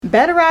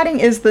Bed rotting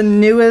is the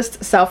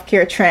newest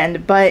self-care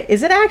trend, but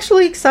is it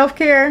actually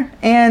self-care?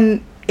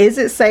 And is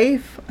it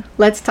safe?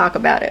 Let's talk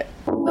about it.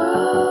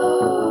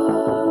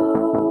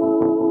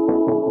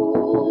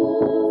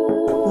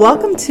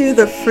 Welcome to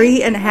the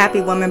Free and Happy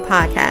Woman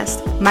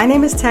podcast. My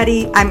name is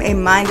Teddy. I'm a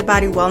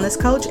mind-body wellness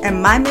coach,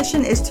 and my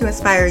mission is to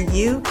inspire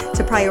you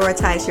to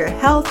prioritize your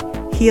health,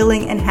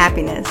 healing, and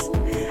happiness.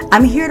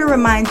 I'm here to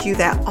remind you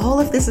that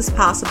all of this is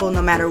possible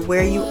no matter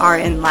where you are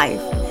in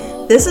life.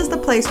 This is the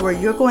place where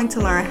you're going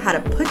to learn how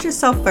to put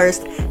yourself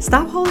first,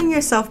 stop holding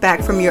yourself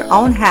back from your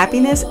own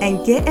happiness,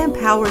 and get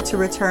empowered to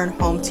return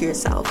home to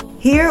yourself.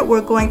 Here, we're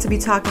going to be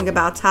talking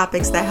about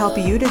topics that help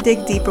you to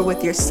dig deeper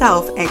with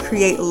yourself and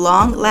create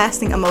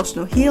long-lasting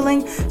emotional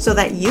healing so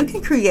that you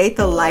can create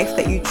the life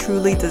that you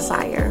truly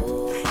desire.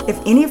 If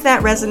any of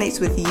that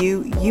resonates with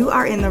you, you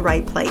are in the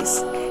right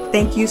place.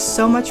 Thank you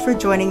so much for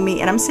joining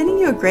me, and I'm sending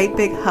you a great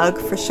big hug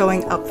for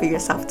showing up for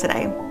yourself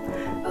today.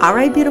 All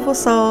right, beautiful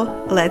soul,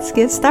 let's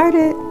get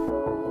started.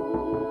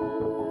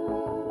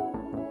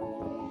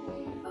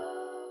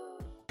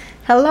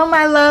 Hello,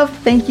 my love.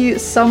 Thank you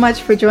so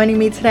much for joining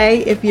me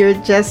today. If you're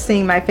just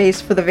seeing my face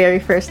for the very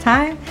first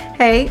time,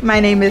 hey, my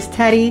name is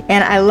Teddy,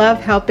 and I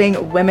love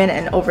helping women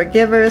and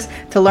overgivers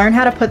to learn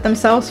how to put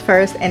themselves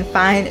first and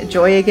find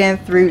joy again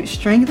through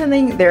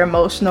strengthening their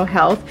emotional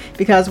health,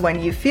 because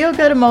when you feel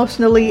good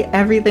emotionally,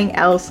 everything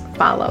else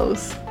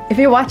follows. If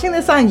you're watching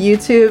this on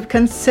YouTube,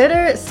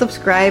 consider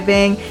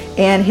subscribing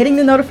and hitting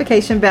the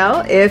notification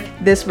bell if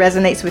this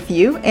resonates with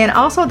you. And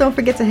also don't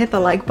forget to hit the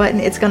like button.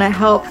 It's gonna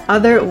help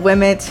other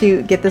women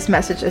to get this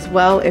message as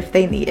well if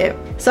they need it.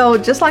 So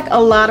just like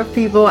a lot of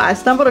people, I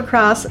stumbled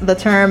across the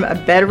term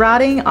bed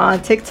rotting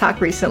on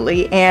TikTok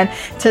recently. And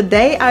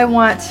today I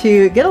want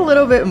to get a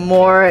little bit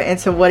more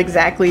into what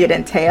exactly it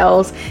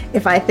entails,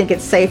 if I think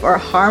it's safe or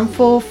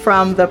harmful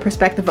from the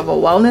perspective of a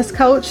wellness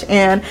coach,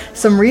 and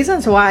some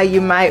reasons why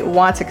you might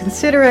want to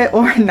consider it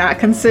or not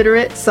consider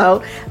it.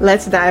 So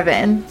let's dive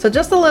in. So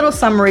just a little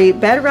summary.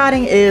 Bed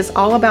rotting is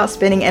all about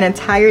spending an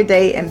entire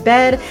day in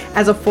bed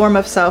as a form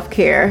of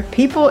self-care.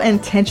 People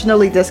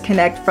intentionally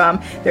disconnect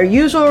from their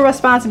usual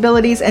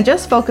responsibilities and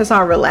just focus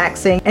on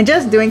relaxing and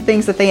just doing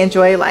things that they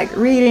enjoy, like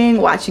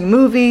reading, watching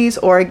movies,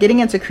 or getting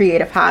into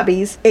creative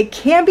hobbies. It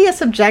can be a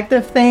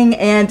subjective thing,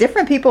 and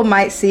different people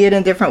might see it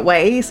in different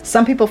ways.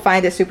 Some people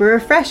find it super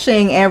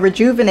refreshing and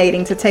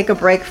rejuvenating to take a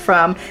break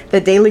from the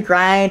daily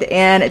grind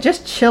and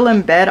just chill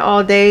in bed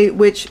all day,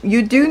 which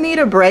you do need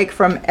a break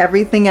from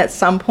everything at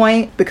some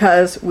point,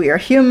 because we are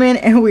human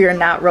and we are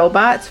not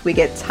robots. We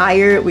get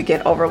tired, we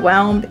get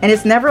overwhelmed, and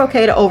it's never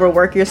okay to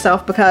overwork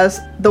yourself because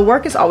the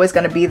work is always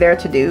going to be there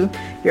to do.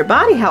 Your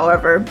body,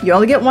 however, you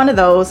only get one of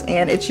those,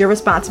 and it's your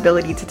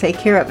responsibility to take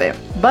care of it.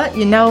 But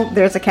you know,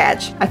 there's a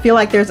catch. I feel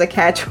like there's a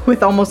catch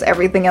with almost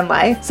everything in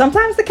life.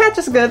 Sometimes the catch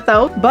is good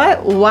though.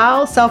 But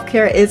while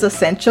self-care is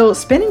essential,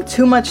 spending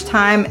too much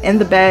time in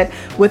the bed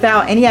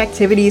without any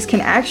activities can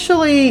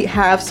actually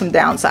have some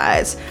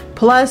downsides.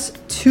 Plus,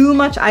 too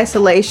much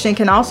isolation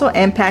can also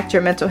impact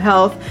your mental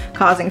health,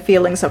 causing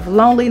feelings of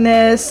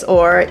loneliness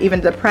or even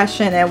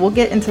depression, and we'll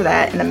get into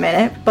that in a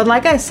minute. But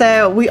like I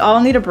said, we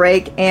all need a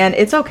break, and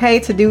it's okay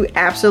to do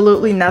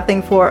absolutely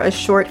nothing for a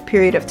short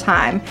period of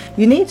time.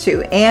 You need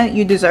to, and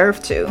you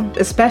deserve to,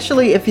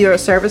 especially if you're a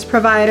service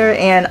provider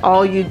and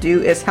all you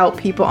do is help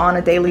people on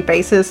a daily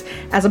basis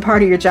as a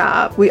part of your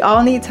job. We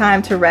all need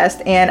time to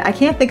rest, and I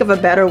can't think of a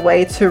better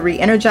way to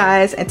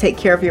re-energize and take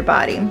care of your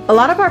body. A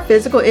lot of our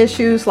physical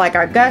issues, like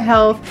our gut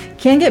health,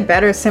 can get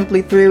better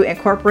simply through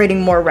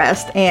incorporating more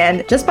rest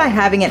and just by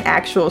having an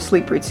actual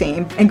sleep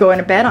routine and going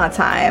to bed on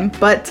time.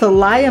 But to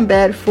lie in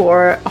bed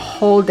for a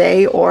whole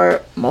day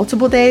or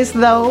multiple days,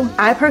 though,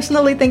 I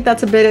personally think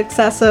that's a bit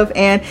excessive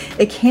and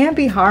it can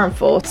be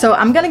harmful. So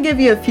I'm going to give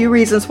you a few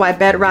reasons why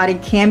bed rotting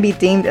can be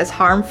deemed as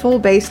harmful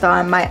based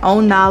on my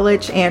own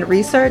knowledge and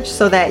research,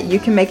 so that you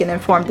can make an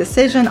informed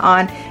decision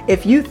on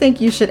if you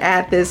think you should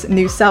add this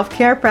new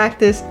self-care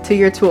practice to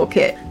your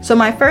toolkit. So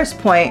my first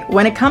point,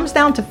 when it comes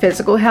down to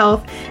physical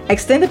health,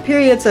 extended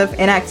periods of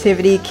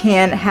inactivity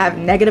can have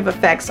negative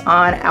effects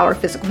on our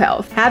physical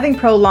health. Having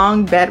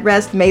prolonged bed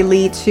rest may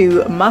lead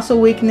to muscle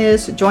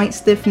weakness, joint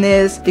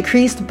stiffness,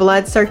 decreased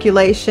blood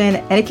circulation,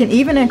 and it can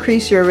even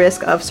increase your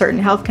risk of certain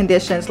health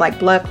conditions like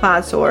blood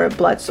clots or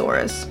blood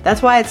sores.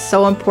 That's why it's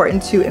so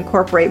important to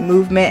incorporate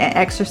movement and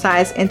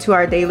exercise into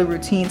our daily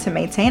routine to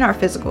maintain our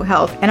physical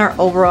health and our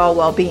overall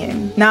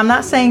well-being. Now, I'm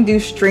not saying do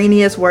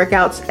strenuous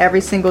workouts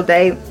every single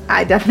day.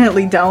 I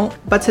definitely don't.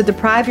 But to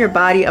deprive your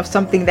body of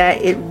something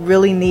that it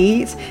really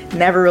needs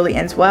never really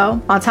ends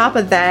well. On top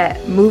of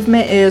that,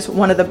 movement is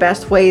one of the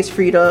best ways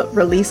for you to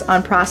release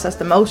unprocessed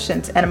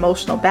emotions and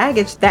emotional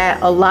baggage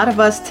that a lot of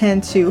us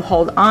tend to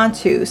hold on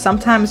to,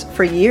 sometimes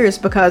for years,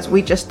 because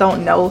we just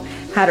don't know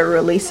how to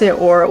release it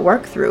or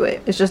work through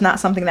it. It's just not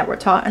something that we're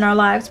taught in our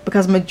lives,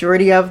 because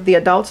majority of the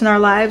adults in our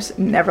lives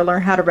never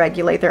learn how to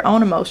regulate their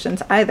own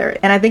emotions either.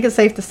 And I think it's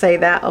safe to say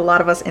that a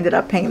lot of us ended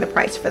up paying the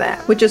price for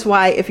that, which is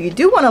why if you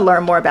do want to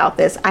learn more about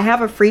this, I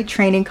have a free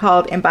training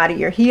called Embody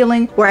Your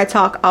Healing, where I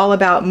talk all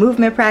about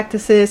movement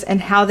practices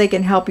and how they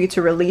can help you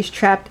to release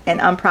trapped and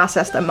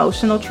unprocessed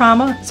emotional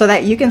trauma so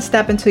that you can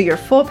step into your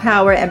full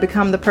power and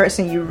become the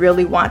person you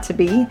really want to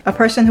be, a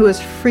person who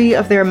is free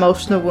of their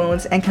emotional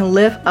wounds and can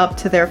live up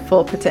to their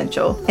full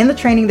potential. In the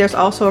training, there's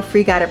also a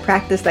free guided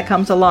practice that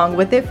comes along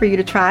with it for you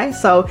to try.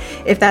 So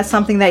if that's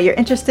something that you're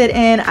interested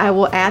in, I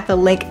will add the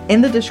link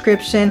in the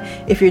description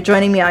if you're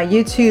joining me on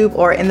YouTube,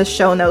 or in the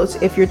show notes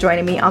if you're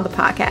joining me on the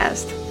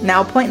podcast.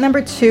 Now, point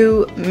number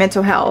 2,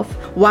 mental health.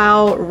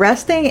 While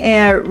resting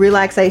and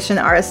relaxation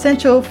are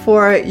essential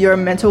for your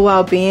mental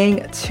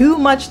well-being, too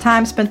much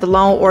time spent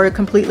alone or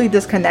completely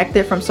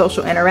disconnected from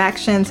social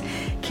interactions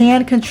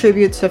can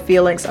contribute to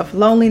feelings of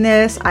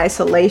loneliness,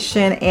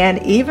 isolation,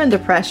 and even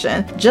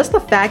depression. Just the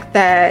fact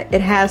that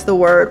it has the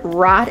word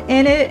rot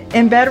in it,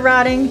 in bed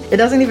rotting, it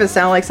doesn't even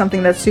sound like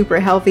something that's super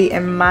healthy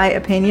in my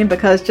opinion,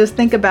 because just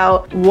think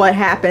about what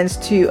happens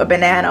to a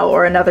banana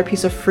or another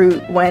piece of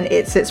fruit when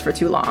it sits for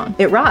too long.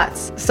 It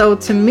rots. So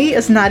to me,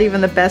 it's not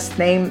even the best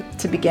name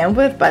to begin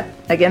with, but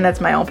again,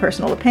 that's my own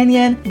personal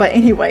opinion. But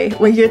anyway,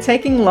 when you're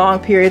taking long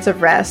periods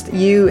of rest,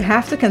 you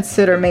have to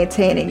consider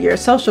maintaining your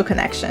social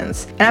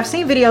connections. And I've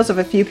seen videos of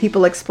a few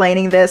people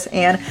explaining this,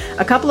 and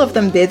a couple of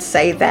them did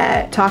say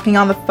that talking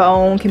on the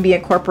phone can be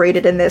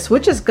incorporated in this,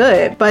 which is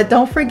good. But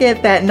don't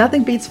forget that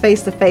nothing beats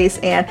face-to-face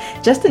and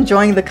just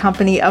enjoying the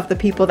company of the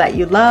people that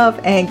you love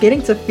and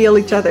getting to feel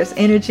each other's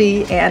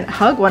energy and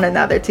hug one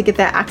another to get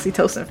that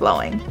oxytocin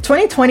flowing.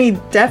 2020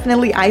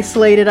 definitely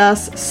isolated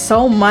us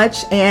so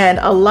much, and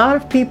a lot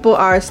of people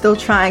are still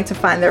trying to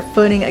find their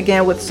footing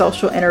again with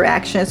social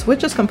interactions,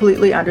 which is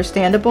completely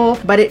understandable,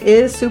 but it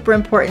is super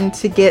important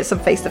to get some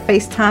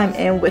face-to-face time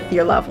in with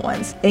your loved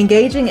ones.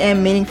 Engaging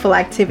in meaningful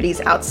activities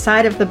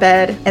outside of the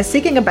bed and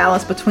seeking a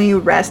balance between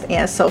rest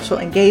and social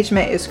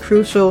engagement is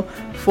crucial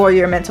for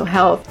your mental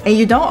health. And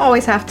you don't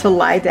always have to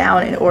lie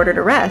down in order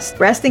to rest.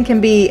 Resting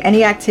can be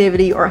any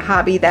activity or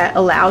hobby that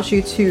allows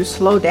you to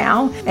slow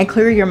down and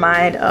clear your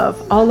mind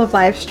of all of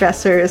life's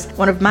stressors.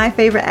 One of my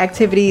favorite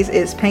activities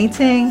is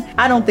painting.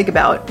 I don't think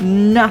about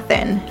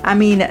nothing, I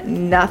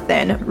mean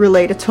nothing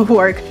related to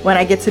work when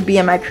I get to be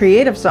in my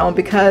creative zone,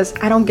 because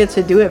I don't get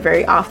to do it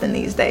very often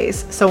these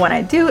days. So when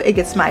I do, it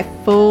gets my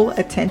full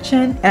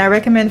attention, and I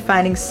recommend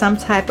finding some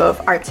type of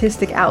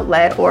artistic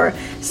outlet or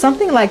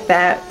something like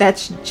that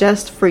that's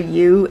just for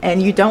you.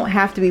 And you don't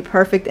have to be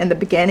perfect in the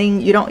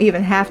beginning. You don't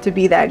even have to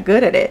be that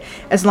good at it.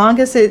 As long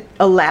as it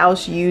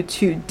allows you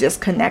to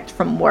disconnect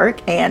from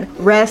work and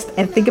rest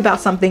and think about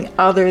something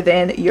other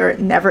than your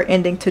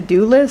never-ending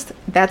to-do list,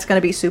 that's going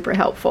to be super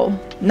helpful.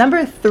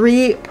 Number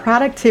 3,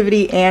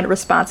 productivity and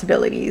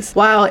responsibilities.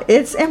 While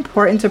it's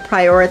important to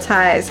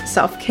prioritize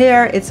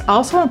self-care, it's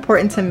also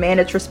important to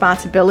manage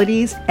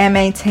responsibilities and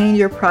maintain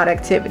your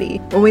productivity.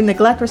 When we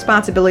neglect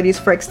responsibilities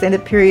for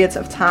extended periods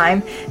of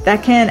time,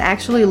 that can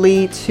actually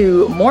lead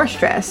to more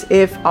stress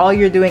if all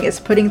you're doing is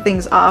putting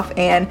things off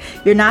and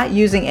you're not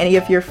using any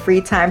of your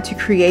free time to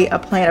create a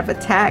plan of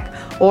attack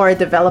or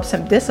develop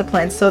some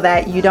discipline so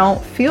that you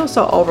don't feel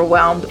so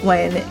overwhelmed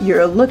when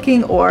you're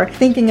looking or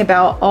thinking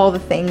about all the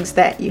things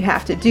that you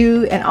have to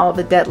do and all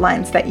the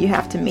deadlines that you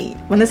have to meet.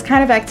 When this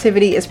kind of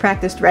activity is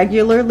practiced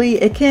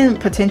regularly, it can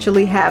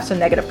potentially have some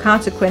negative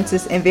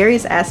consequences in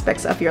various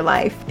aspects of your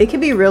life. It can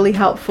be really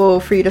helpful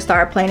for you to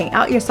start planning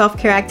out your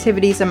self-care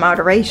activities in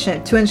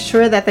moderation to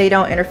ensure that they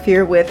don't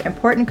interfere with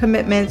important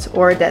commitments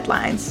or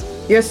deadlines.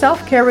 Your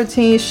self-care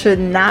routine should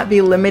not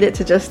be limited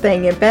to just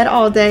staying in bed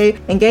all day.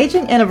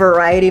 Engaging in a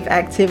variety of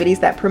activities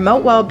that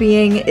promote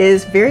well-being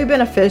is very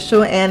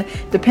beneficial, and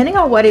depending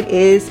on what it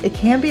is, it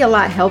can be a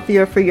lot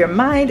healthier for your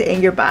mind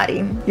and your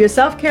body. Your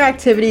self-care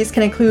activities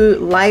can include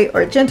light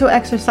or gentle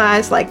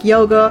exercise like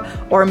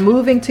yoga or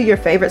moving to your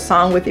favorite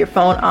song with your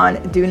phone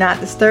on Do Not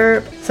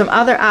Disturb. Some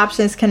other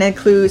options can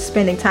include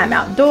spending time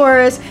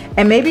outdoors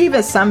and maybe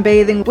even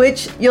sunbathing,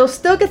 which you'll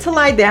still get to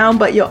lie down,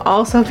 but you'll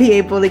also be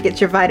able to get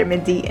your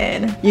vitamin D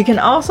in. You can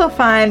also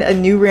find a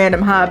new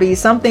random hobby,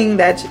 something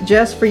that's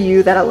just for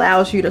you that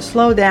allows you to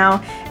slow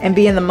down and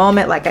be in the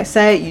moment. Like I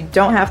said, you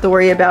don't have to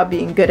worry about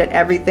being good at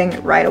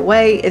everything right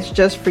away. It's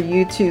just for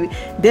you to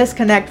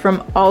disconnect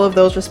from all of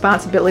those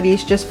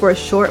responsibilities just for a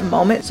short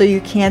moment so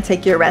you can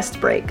take your rest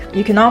break.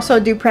 You can also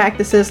do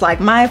practices like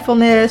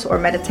mindfulness or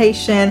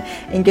meditation,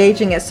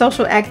 engaging in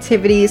social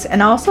activities,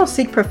 and also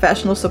seek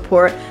professional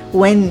support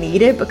when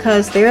needed,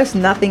 because there's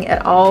nothing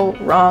at all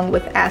wrong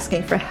with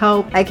asking for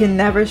help. I can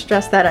never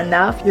stress that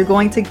enough, you're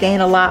going to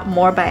gain a lot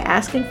more by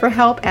asking for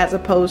help as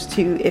opposed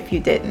to if you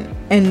didn't.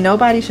 And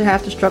nobody should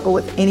have to struggle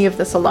with any of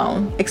this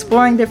alone.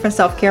 Exploring different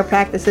self-care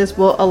practices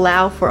will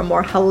allow for a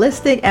more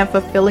holistic and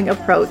fulfilling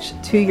approach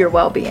to your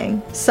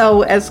well-being.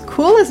 So as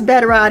cool as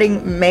bed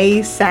rotting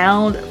may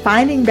sound,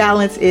 finding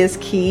balance is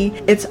key.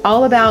 It's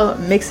all about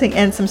mixing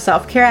in some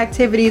self-care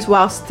activities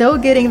while still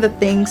getting the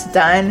things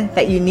done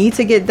that you need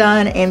to get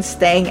done and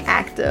staying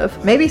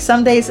active. Maybe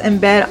some days in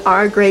bed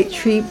are a great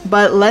treat,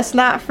 but let's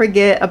not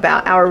forget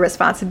about our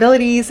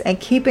responsibilities and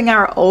keeping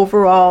our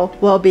overall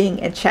well-being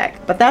in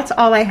check. But that's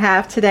all I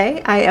have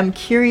today. I am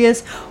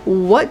curious,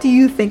 what do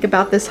you think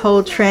about this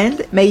whole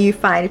trend? May you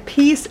find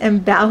peace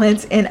and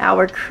balance in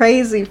our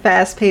crazy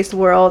fast-paced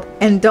world,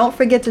 and don't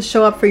forget to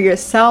show up for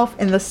yourself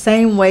in the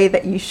same way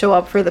that you show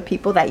up for the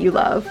people that you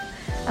love.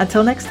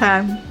 Until next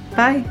time,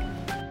 bye.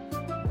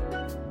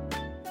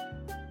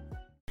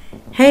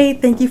 Hey,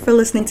 thank you for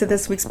listening to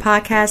this week's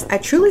podcast. I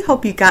truly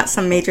hope you got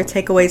some major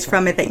takeaways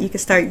from it that you can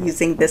start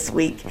using this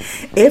week.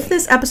 If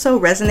this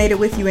episode resonated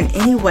with you in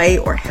any way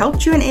or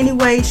helped you in any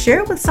way, share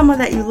it with someone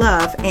that you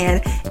love.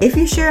 And if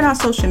you share it on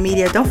social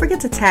media, don't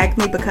forget to tag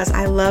me because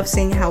I love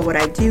seeing how what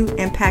I do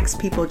impacts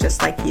people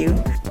just like you.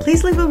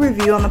 Please leave a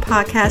review on the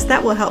podcast.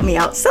 That will help me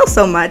out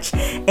so much.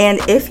 And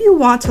if you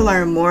want to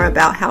learn more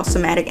about how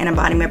somatic and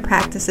embodiment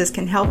practices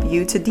can help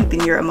you to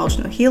deepen your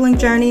emotional healing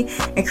journey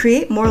and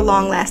create more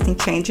long-lasting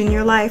change in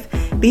your life,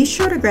 be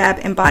sure to grab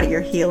Embody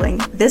Your Healing.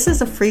 This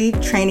is a free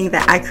training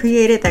that I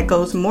created that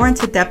goes more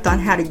into depth on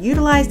how to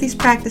utilize these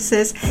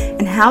practices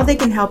and how they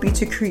can help you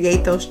to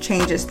create those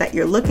changes that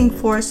you're looking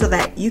for so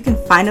that you can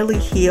finally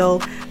heal,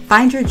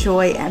 find your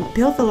joy, and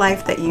build the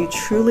life that you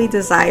truly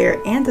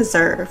desire and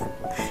deserve.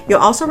 You'll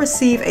also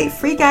receive a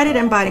free guided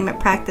embodiment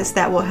practice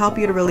that will help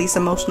you to release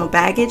emotional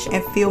baggage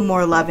and feel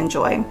more love and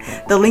joy.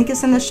 The link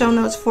is in the show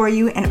notes for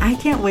you, and I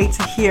can't wait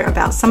to hear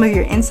about some of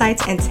your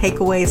insights and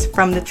takeaways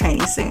from the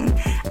training soon.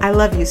 I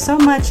love you so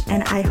much,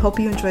 and I hope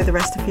you enjoy the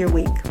rest of your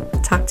week.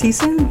 Talk to you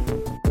soon.